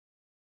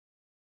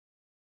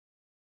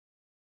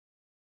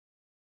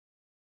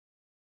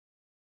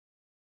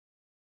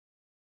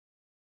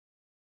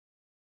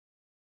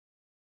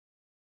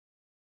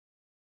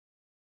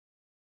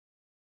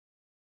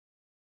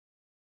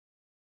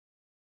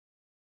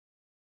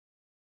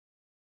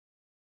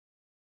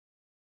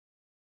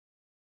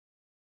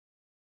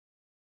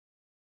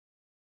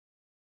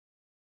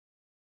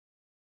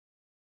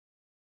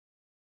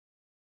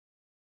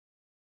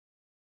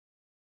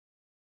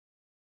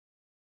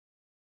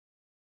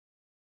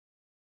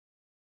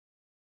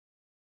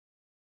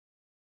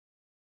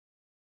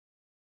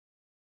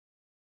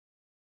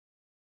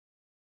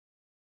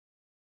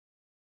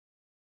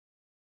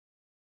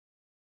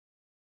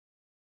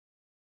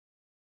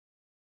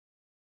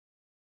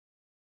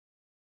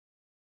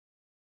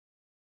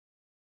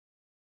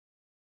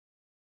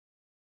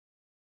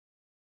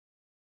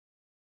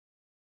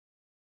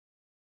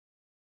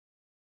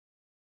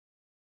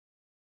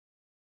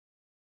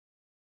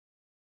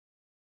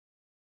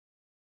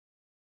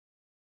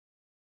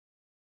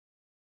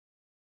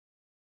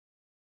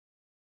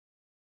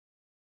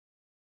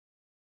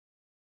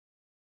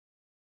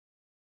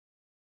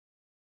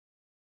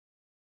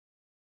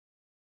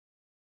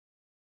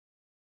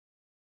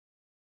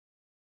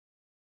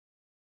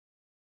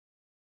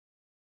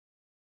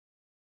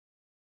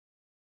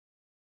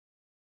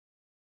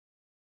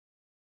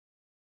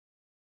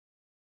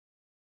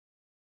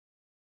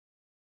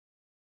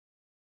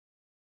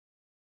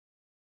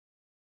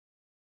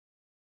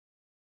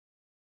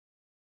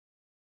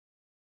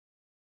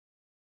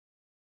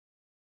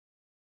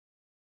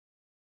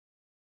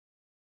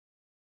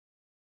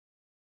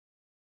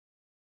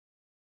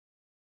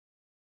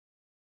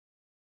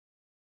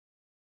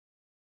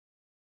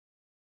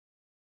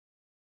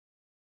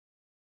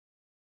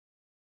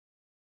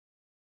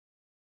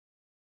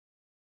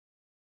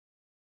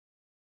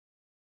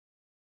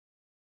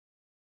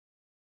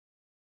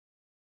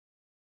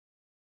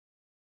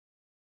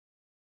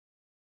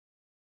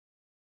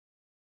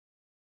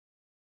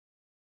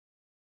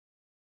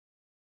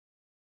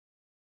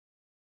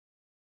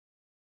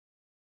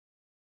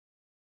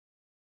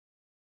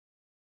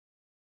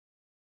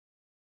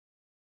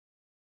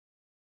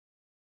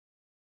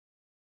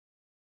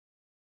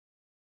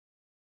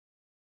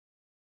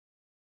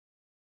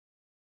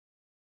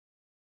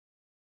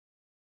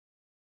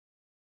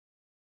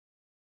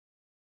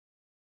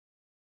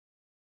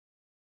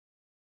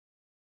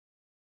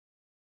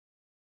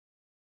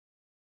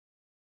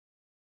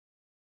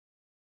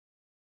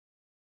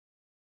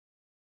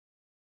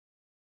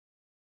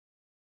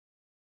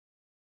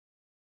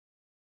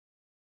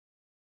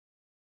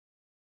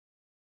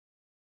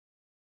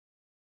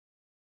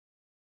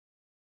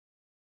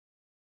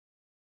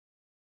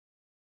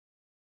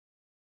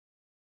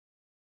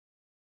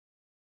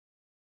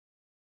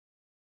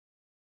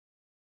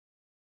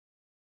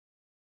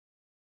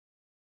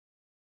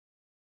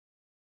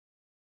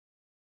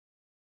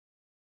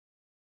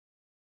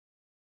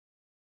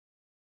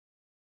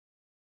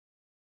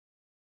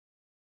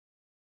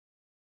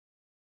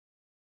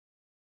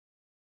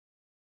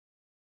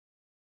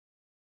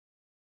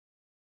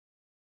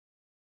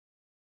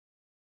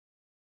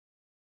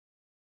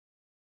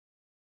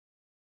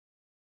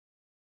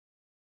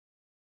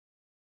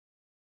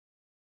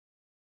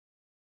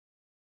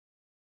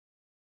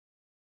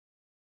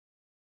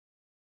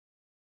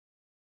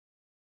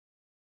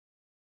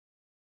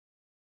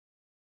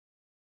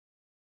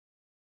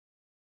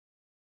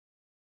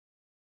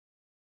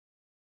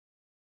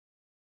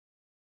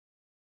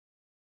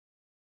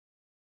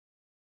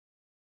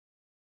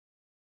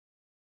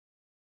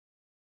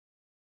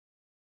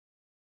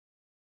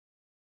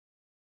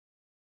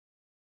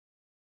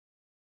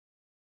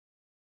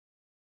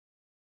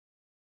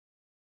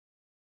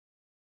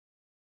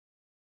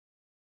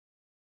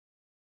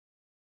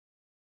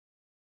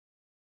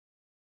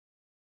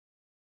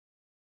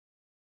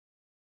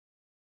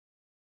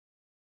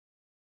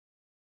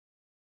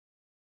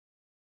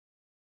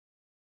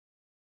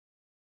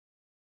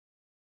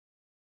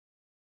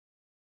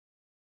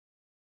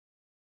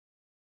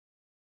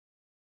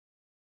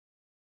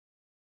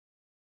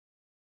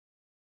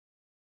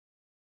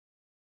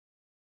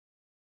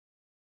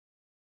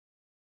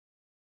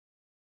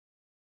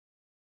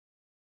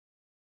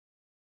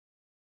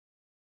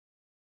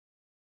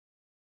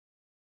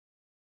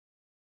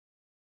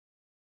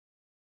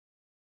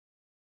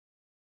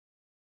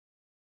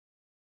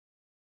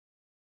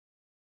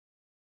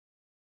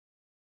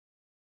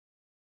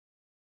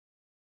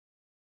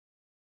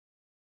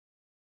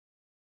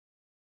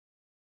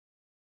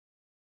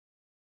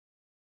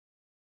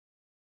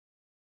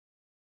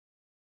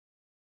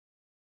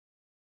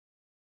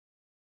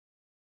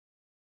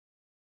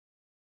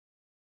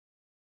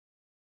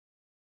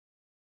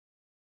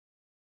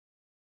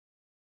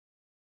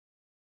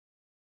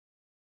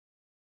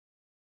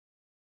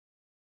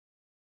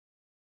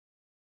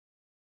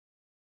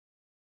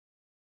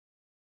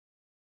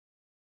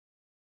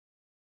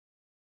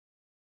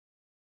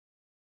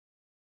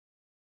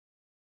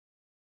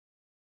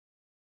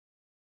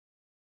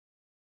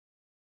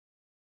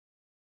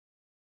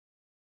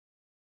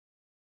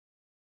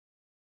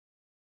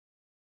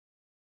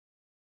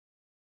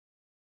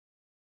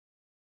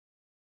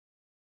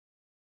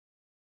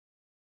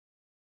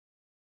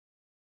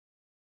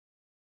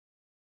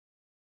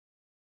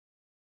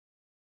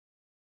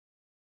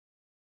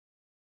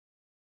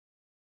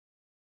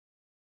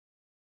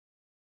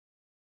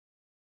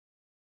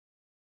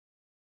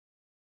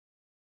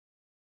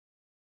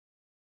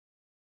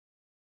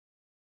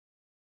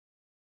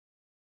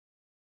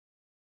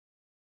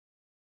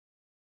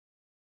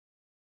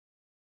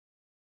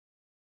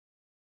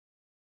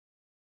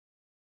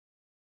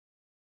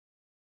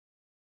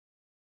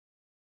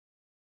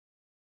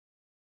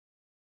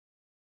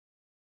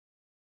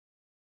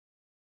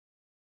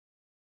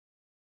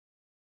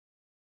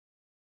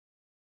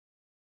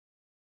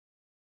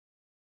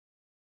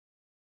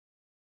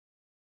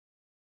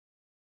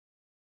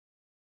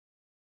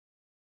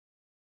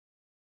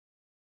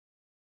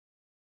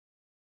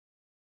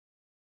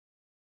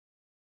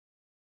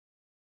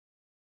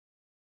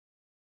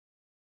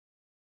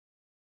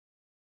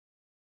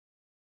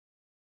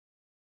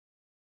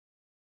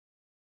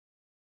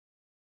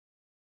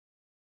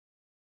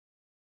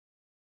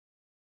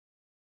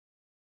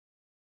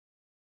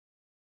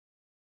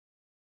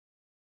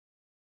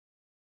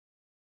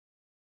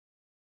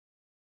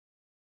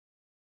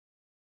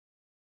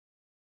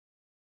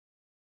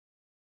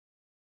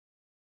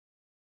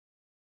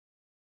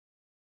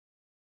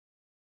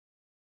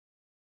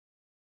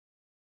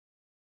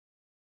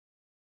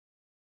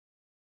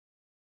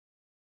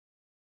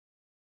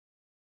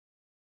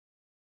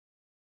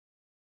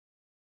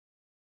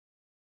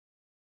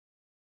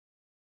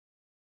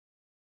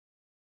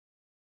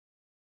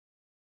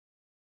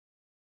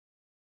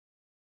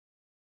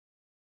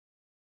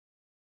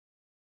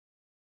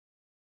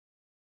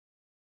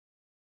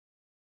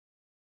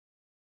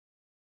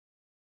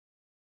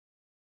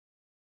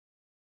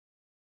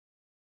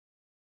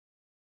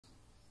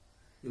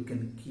You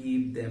can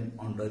keep them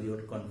under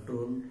your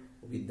control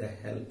with the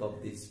help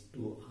of these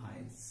two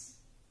eyes.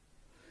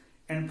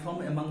 And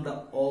from among the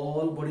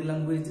all body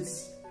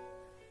languages,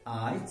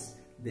 eyes,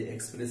 they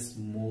express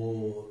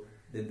more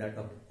than that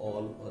of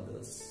all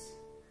others.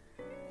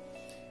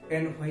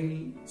 And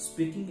while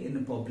speaking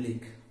in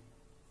public,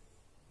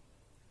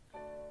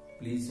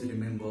 please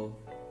remember,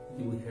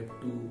 you have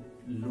to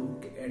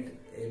look at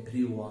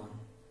everyone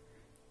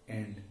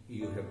and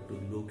you have to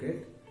look at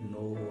no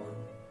one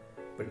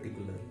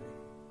particularly.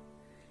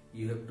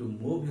 You have to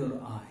move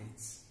your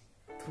eyes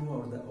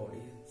throughout the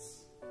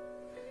audience.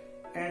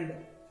 And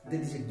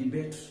there is a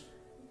debate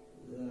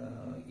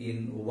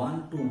in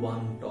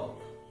one-to-one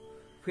talk.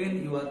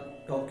 When you are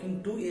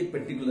talking to a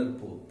particular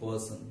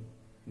person,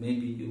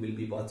 maybe you will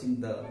be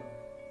watching the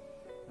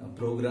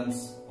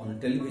programs on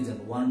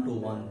television,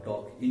 one-to-one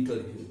talk,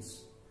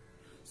 interviews.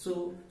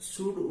 So,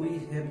 should we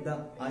have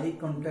the eye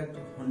contact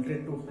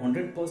 100 to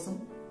 100%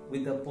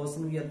 with the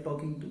person we are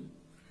talking to?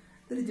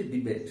 There is a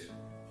debate,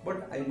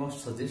 but I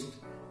must suggest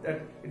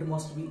that it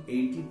must be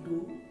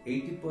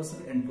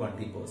 80% and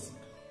 20%.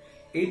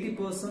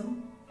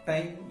 80%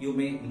 time you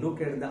may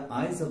look at the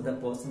eyes of the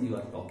person you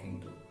are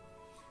talking to,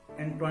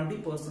 and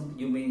 20%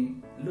 you may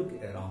look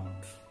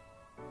around.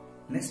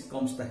 Next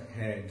comes the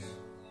head.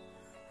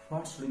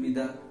 What should be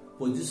the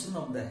position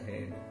of the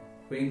head?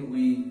 When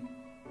we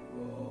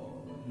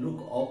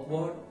look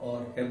upward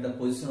or have the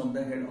position of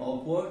the head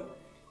upward,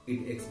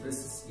 it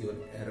expresses your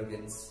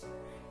arrogance,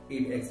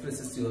 it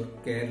expresses your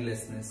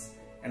carelessness.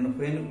 And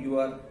when you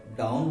are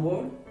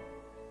downward,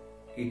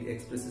 it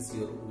expresses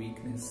your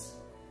weakness,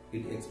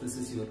 it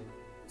expresses your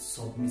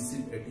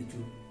submissive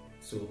attitude.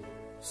 So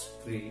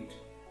straight,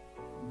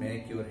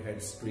 make your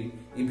head straight,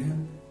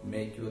 even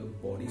make your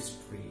body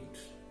straight.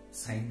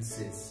 Science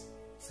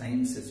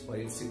says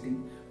while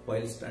sitting,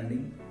 while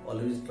standing,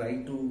 always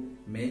try to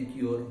make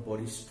your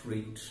body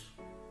straight.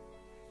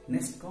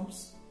 Next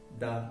comes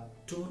the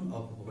tone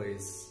of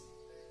voice.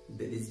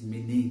 There is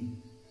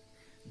meaning,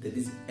 there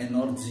is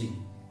energy,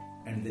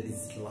 and there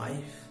is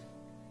life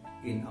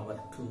in our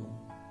tone,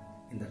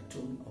 in the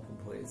tone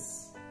of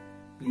voice.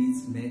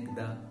 Please make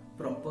the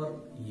proper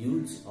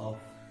use of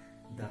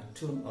the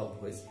tone of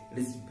voice. It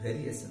is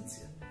very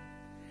essential.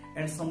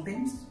 And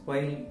sometimes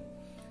while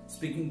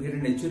speaking very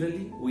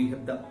naturally, we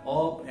have the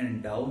up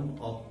and down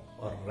of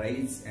or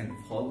rise and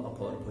fall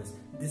of our voice.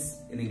 This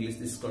in English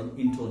is called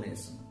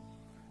intonation.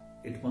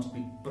 It must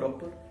be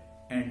proper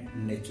and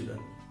natural.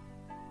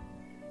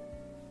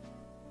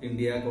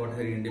 India got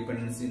her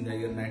independence in the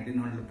year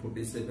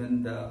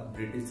 1947. The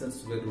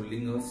Britishers were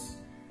ruling us.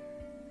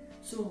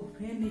 So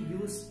when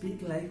you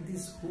speak like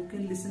this, who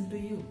can listen to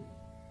you?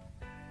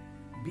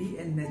 Be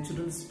a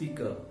natural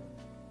speaker.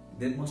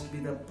 There must be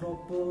the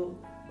proper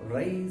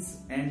rise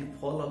and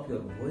fall of your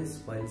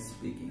voice while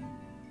speaking.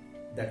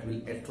 That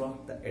will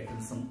attract the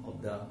attention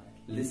of the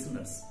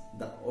listeners,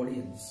 the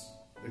audience.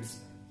 It's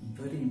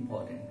very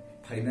important.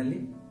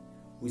 Finally,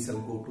 we shall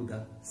go to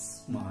the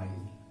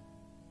smile.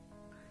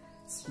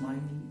 Smile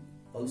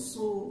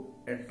also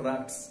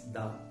attracts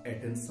the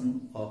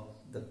attention of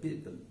the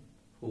people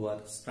who are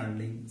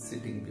standing,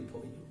 sitting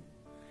before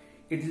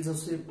you. It is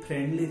also a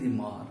friendly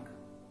remark.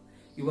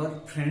 You are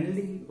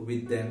friendly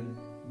with them.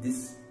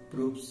 This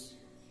proves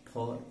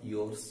for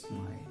your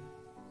smile.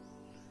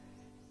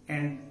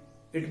 And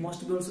it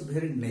must be also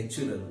very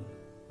natural.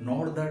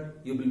 Not that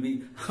you will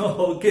be,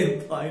 okay,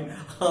 fine.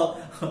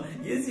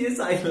 yes,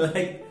 I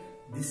like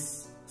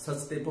this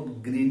such type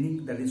of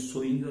grinning that is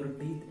showing your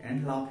teeth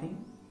and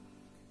laughing.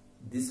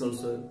 This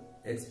also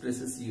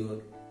expresses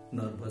your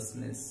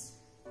nervousness.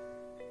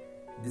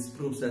 This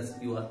proves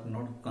that you are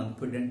not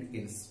confident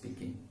in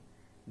speaking.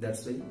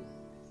 That's why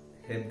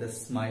have the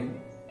smile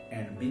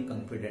and be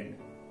confident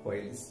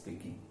while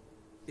speaking.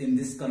 In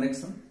this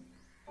connection,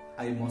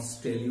 I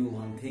must tell you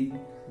one thing,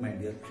 my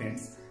dear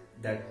friends,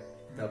 that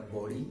the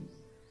body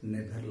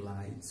never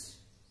lies.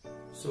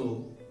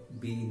 So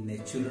be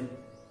natural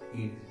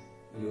in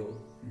your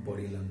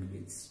body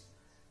language.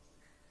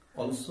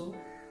 Also,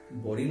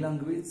 body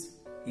language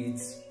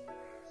is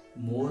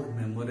more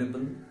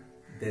memorable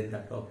than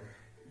that of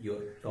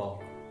your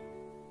talk.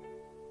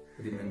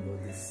 Remember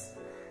this.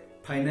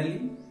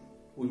 Finally,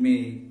 we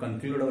may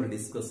conclude our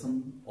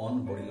discussion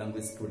on body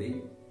language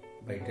today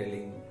by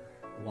telling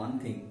one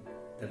thing,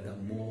 that the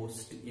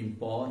most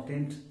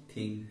important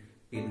thing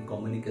in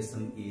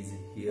communication is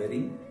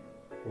hearing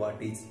what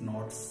is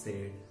not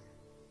said.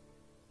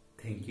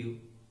 Thank you,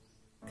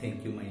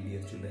 my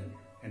dear children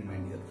and my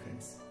dear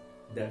friends.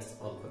 That's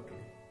all for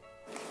today.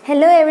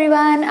 Hello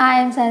everyone, I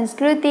am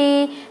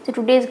Sanskruti. So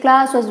today's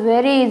class was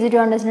very easy to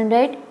understand,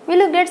 right? We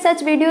will get such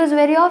videos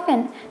very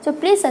often. So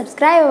please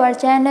subscribe our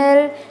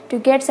channel to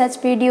get such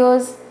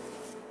videos.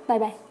 Bye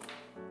bye.